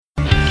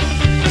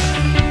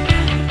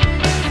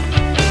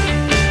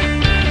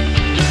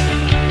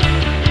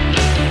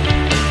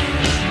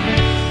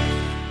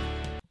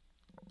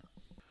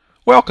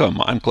Welcome,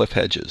 I'm Cliff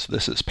Hedges.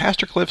 This is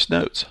Pastor Cliff's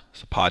Notes.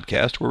 It's a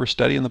podcast where we're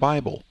studying the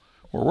Bible.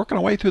 We're working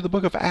our way through the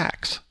book of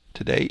Acts.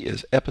 Today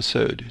is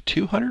episode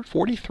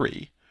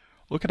 243,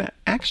 looking at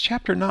Acts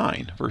chapter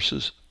 9,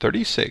 verses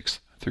 36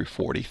 through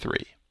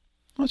 43.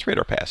 Let's read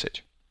our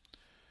passage.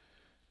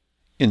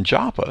 In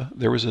Joppa,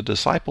 there was a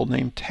disciple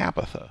named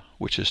Tabitha,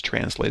 which is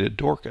translated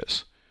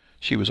Dorcas.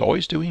 She was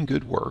always doing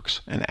good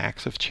works and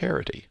acts of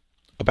charity.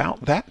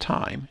 About that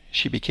time,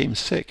 she became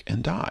sick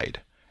and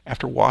died.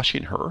 After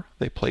washing her,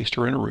 they placed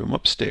her in a room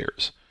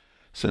upstairs.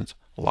 Since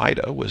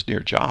Lydda was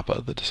near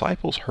Joppa, the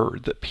disciples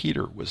heard that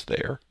Peter was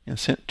there and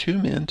sent 2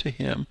 men to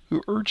him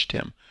who urged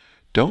him,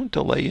 "Don't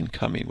delay in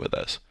coming with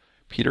us."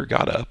 Peter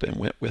got up and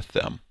went with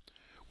them.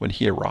 When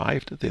he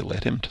arrived, they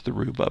led him to the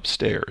room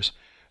upstairs,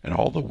 and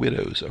all the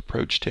widows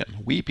approached him,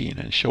 weeping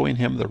and showing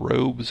him the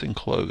robes and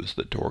clothes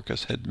that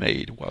Dorcas had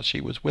made while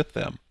she was with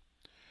them.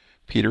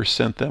 Peter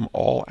sent them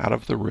all out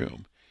of the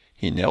room.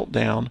 He knelt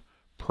down,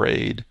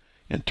 prayed,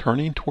 and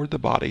turning toward the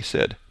body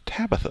said,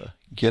 "Tabitha,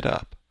 get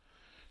up."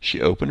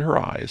 She opened her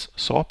eyes,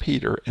 saw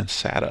Peter, and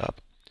sat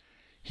up.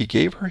 He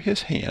gave her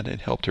his hand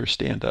and helped her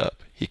stand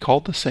up. He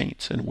called the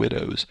saints and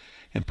widows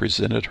and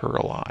presented her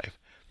alive.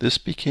 This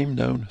became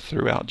known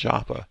throughout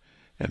Joppa,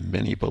 and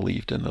many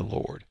believed in the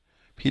Lord.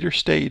 Peter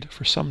stayed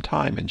for some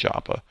time in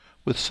Joppa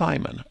with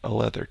Simon, a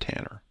leather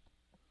tanner.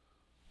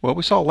 Well,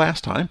 we saw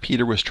last time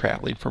Peter was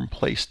traveling from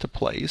place to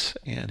place,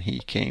 and he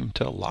came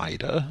to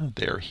Lydda.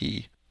 There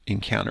he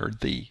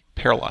encountered the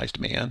paralyzed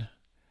man,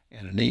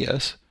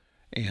 Ananias,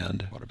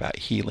 and what about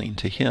healing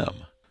to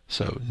him?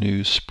 So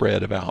news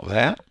spread about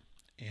that,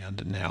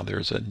 and now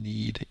there's a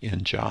need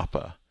in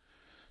Joppa.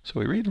 So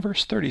we read in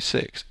verse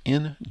 36,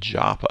 in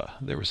Joppa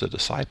there was a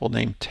disciple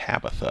named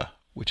Tabitha,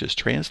 which is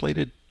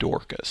translated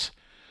Dorcas.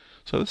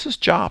 So this is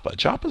Joppa.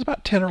 Joppa is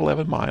about 10 or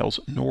 11 miles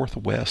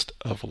northwest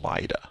of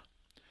Lydda.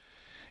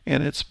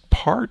 And it's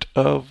part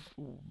of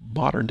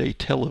modern-day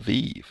Tel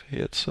Aviv.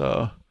 It's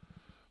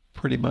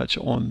pretty much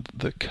on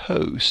the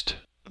coast,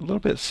 a little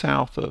bit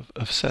south of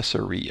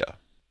Caesarea.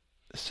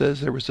 It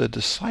says there was a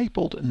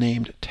disciple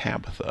named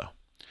Tabitha.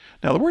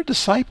 Now the word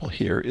disciple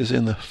here is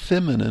in the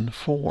feminine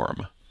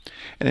form,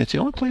 and it's the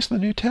only place in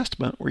the New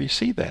Testament where you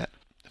see that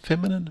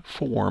feminine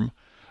form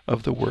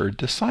of the word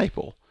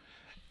disciple.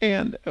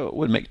 And it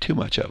wouldn't make too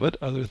much of it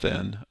other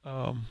than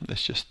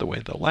it's just the way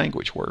the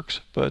language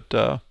works.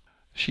 But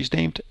she's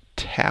named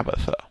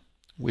Tabitha,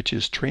 which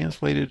is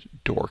translated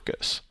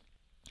Dorcas.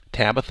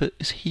 Tabitha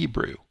is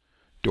Hebrew.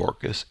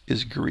 Dorcas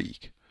is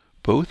Greek.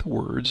 Both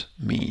words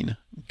mean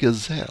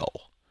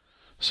gazelle.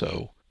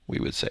 So we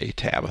would say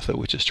Tabitha,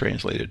 which is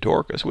translated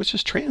Dorcas, which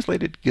is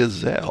translated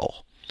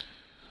gazelle.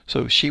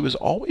 So she was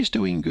always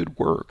doing good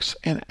works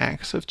and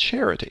acts of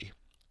charity.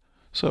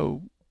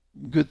 So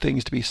good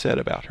things to be said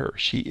about her.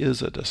 She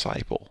is a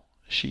disciple.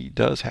 She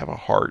does have a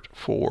heart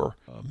for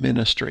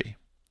ministry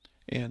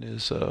and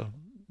is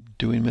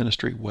doing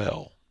ministry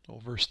well.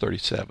 Well, verse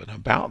 37,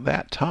 about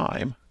that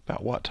time,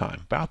 about what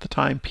time? About the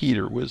time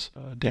Peter was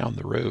down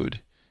the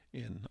road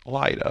in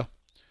Lydda,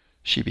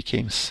 she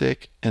became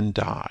sick and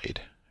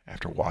died.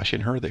 After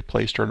washing her, they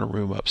placed her in a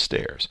room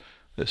upstairs.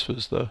 This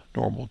was the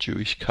normal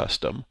Jewish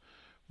custom.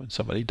 When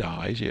somebody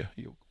dies,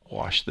 you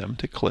wash them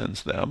to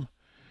cleanse them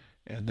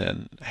and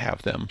then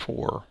have them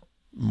for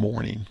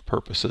mourning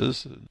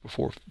purposes.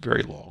 Before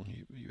very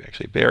long, you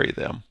actually bury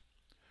them.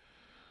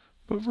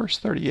 But verse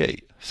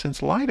 38,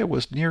 since Lydda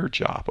was near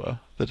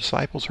Joppa, the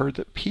disciples heard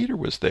that Peter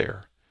was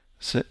there,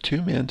 sent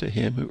 2 men to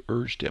him who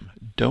urged him,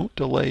 "Don't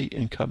delay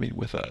in coming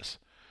with us."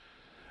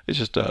 It's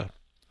just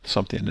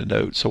something to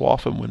note. So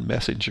often when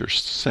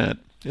messengers sent,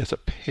 it's a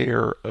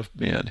pair of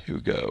men who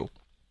go.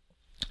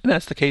 And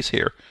that's the case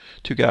here.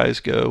 2 guys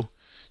go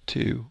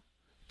to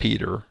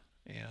Peter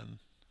and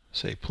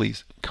say,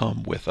 "Please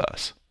come with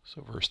us."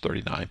 So verse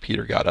 39,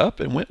 Peter got up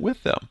and went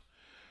with them.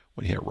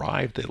 When he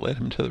arrived, they led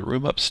him to the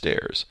room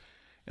upstairs,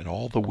 and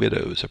all the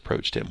widows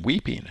approached him,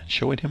 weeping and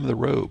showing him the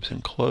robes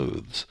and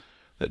clothes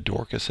that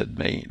Dorcas had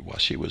made while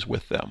she was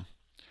with them.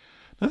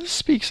 Now this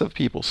speaks of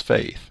people's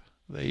faith.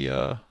 They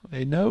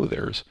know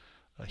there's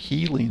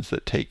healings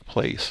that take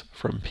place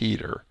from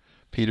Peter.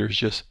 Peter's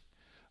just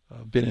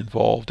been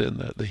involved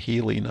in the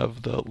healing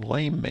of the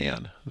lame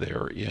man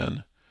there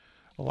in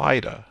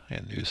Lydda,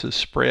 and news is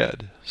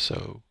spread.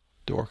 So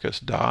Dorcas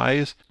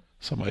dies.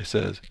 Somebody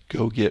says,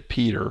 "Go get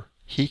Peter.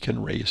 He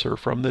can raise her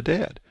from the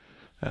dead."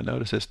 Now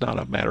notice it's not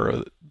a matter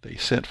of they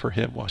sent for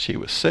him while she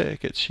was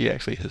sick. It's she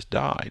actually has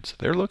died. So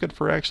they're looking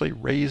for actually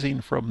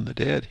raising from the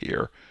dead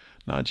here,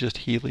 not just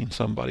healing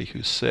somebody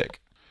who's sick.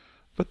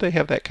 But they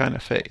have that kind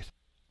of faith.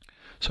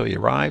 So he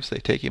arrives. They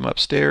take him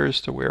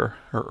upstairs to where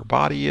her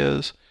body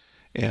is,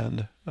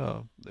 and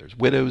there's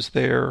widows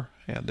there,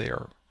 and they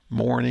are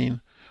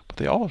mourning. But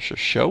they all are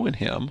showing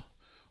him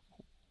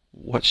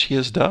what she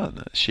has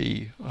done.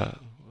 She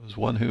was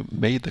one who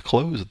made the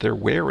clothes that they're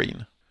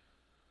wearing.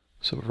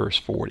 So verse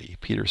 40,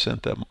 Peter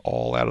sent them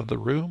all out of the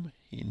room.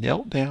 He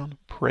knelt down,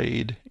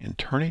 prayed, and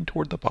turning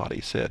toward the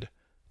body said,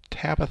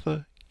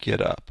 "Tabitha,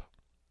 get up."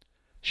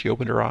 She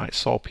opened her eyes,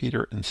 saw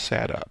Peter, and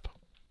sat up.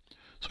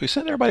 So he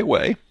sent everybody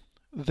away,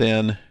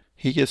 then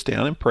he gets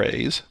down and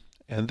prays.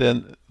 And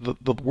then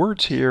the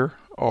words here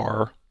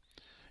are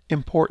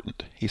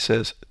important. He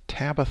says,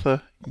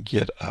 Tabitha,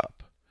 get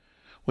up.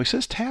 Well, he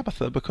says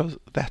Tabitha because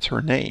that's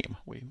her name.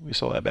 We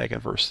saw that back in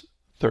verse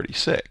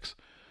 36.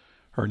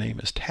 Her name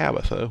is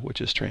Tabitha,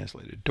 which is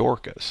translated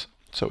Dorcas.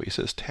 So he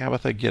says,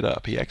 Tabitha, get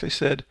up. He actually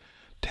said,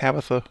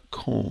 Tabitha,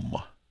 cum.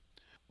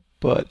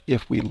 But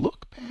if we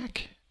look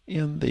back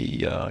in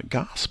the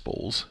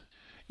Gospels,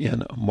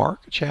 in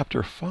Mark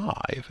chapter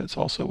 5, it's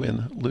also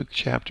in Luke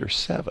chapter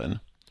 7,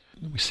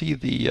 we see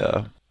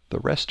the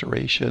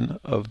restoration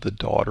of the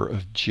daughter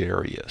of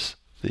Jairus,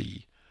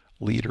 the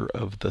leader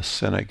of the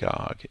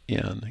synagogue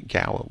in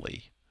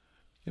Galilee.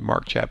 In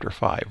Mark chapter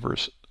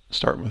 5,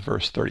 starting with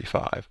verse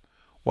 35,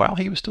 while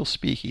he was still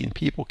speaking,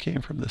 people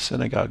came from the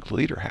synagogue's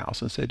leader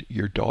house and said,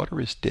 Your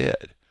daughter is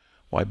dead.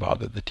 Why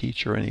bother the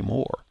teacher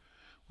anymore?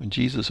 When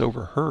Jesus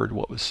overheard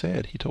what was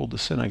said, he told the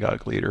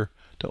synagogue leader,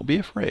 Don't be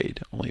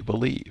afraid, only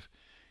believe.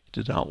 He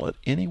did not let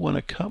anyone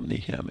accompany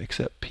him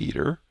except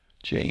Peter,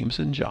 James,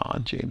 and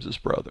John, James's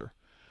brother.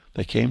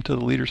 They came to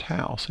the leader's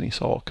house, and he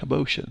saw a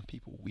commotion,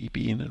 people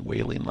weeping and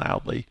wailing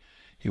loudly.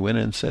 He went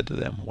in and said to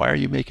them, Why are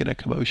you making a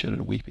commotion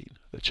and weeping?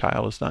 The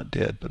child is not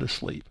dead, but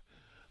asleep.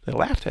 They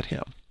laughed at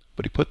him,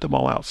 but he put them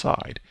all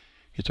outside.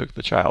 He took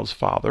the child's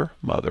father,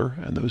 mother,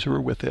 and those who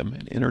were with him,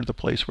 and entered the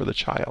place where the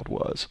child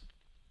was.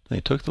 They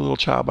took the little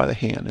child by the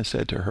hand and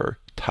said to her,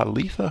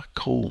 Talitha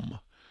cum,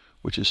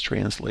 which is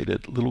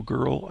translated, Little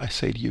girl, I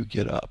say to you,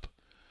 get up.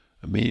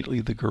 Immediately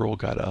the girl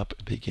got up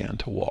and began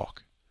to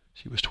walk.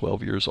 She was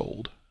 12 years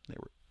old.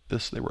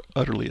 They were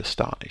utterly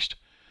astonished.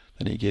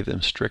 Then he gave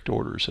them strict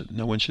orders that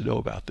no one should know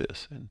about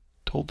this, and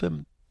told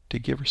them to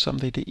give her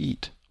something to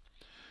eat.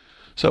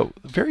 So,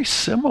 very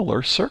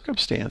similar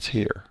circumstance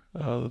here.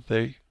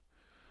 They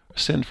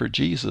send for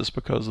Jesus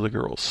because the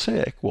girl's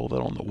sick. Well,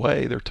 then on the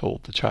way, they're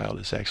told the child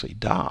has actually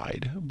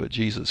died, but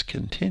Jesus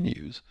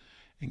continues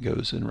and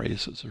goes and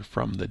raises her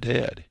from the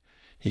dead.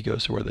 He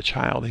goes to where the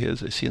child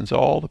is. He sends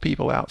all the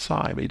people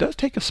outside, but he does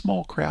take a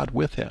small crowd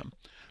with him.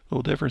 A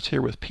little difference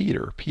here with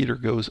Peter. Peter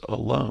goes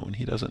alone.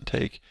 He doesn't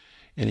take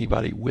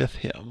anybody with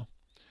him.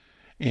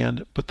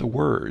 But the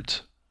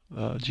words,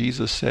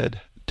 Jesus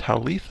said,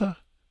 Talitha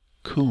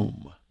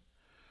cum,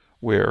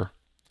 where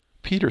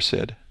Peter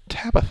said,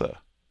 Tabitha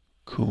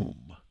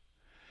cum.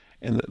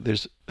 And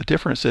there's a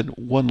difference in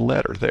one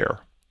letter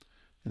there.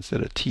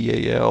 Instead of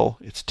T-A-L,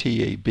 it's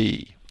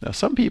T-A-B. Now,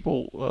 some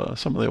people,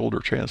 some of the older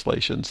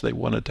translations, they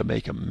wanted to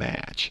make a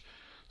match.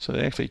 So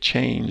they actually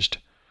changed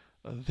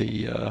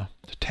the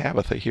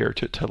Tabitha here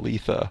to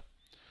Talitha,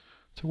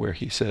 to where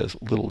he says,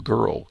 little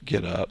girl,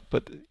 get up.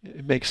 But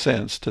it makes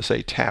sense to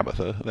say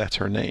Tabitha, that's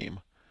her name.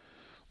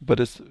 But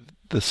it's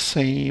the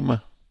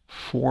same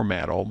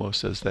format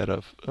almost as that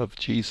of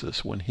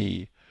Jesus when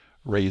he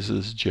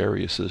raises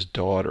Jairus'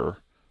 daughter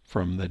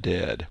from the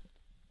dead.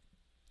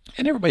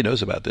 And everybody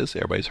knows about this.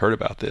 Everybody's heard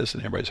about this,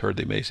 and everybody's heard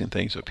the amazing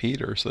things of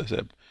Peter. So they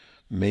said,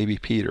 maybe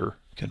Peter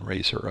can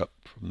raise her up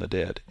from the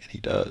dead, and he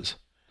does.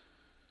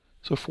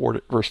 So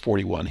verse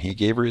 41, he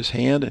gave her his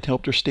hand and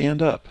helped her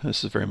stand up.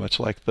 This is very much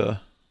like the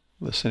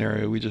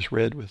scenario we just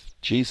read with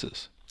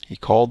Jesus. He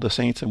called the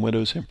saints and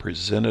widows and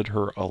presented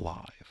her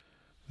alive.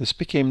 This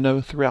became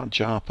known throughout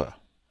Joppa,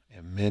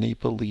 and many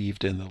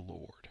believed in the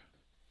Lord.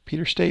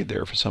 Peter stayed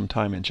there for some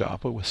time in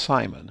Joppa with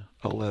Simon,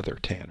 a leather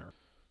tanner.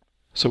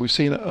 So we've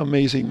seen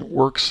amazing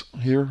works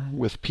here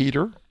with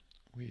Peter.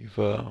 We've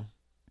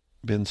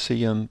been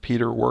seeing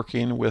Peter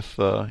working with,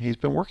 he's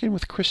been working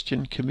with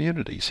Christian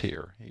communities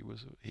here.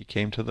 He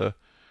came to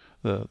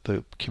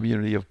the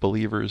community of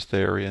believers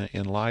there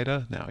in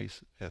Lydda. Now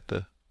he's at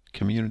the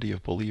community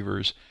of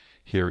believers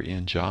here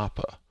in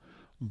Joppa.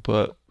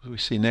 But we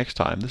see next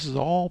time, this has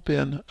all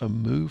been a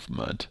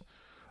movement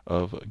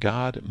of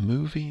God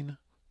moving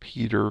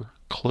Peter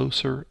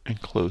closer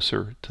and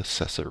closer to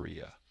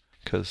Caesarea,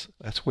 because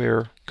that's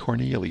where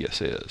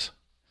Cornelius is.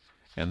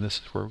 And this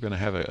is where we're going to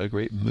have a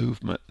great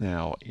movement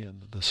now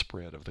in the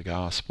spread of the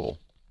gospel.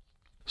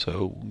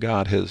 So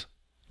God has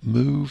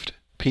moved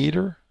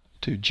Peter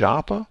to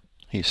Joppa.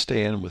 He's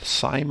staying with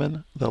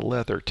Simon the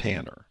leather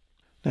tanner.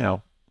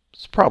 Now,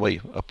 it's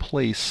probably a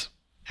place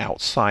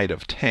outside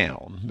of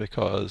town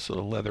because a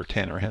leather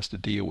tanner has to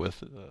deal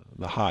with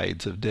the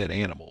hides of dead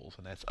animals,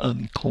 and that's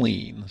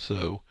unclean.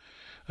 So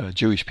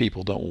Jewish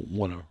people don't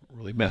want to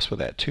really mess with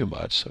that too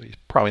much. So he's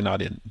probably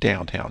not in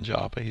downtown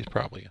Joppa. He's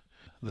probably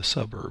in the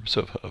suburbs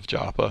of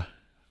Joppa,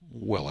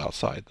 well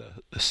outside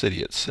the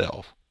city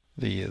itself.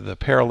 The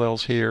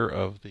parallels here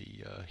of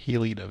the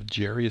healing of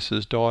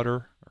Jairus'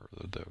 daughter,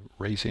 or the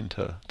raising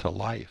to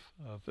life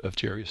of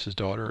Jairus'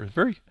 daughter, is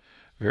very,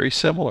 very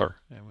similar.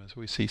 And as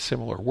we see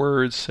similar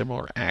words,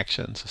 similar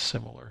actions, a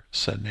similar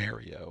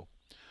scenario.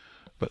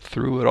 But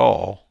through it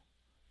all,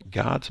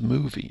 God's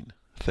moving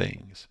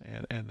things.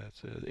 And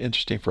that's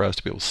interesting for us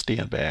to be able to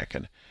stand back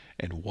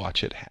and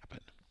watch it happen.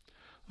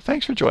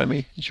 Thanks for joining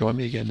me. Join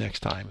me again next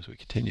time as we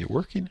continue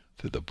working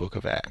through the book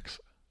of Acts.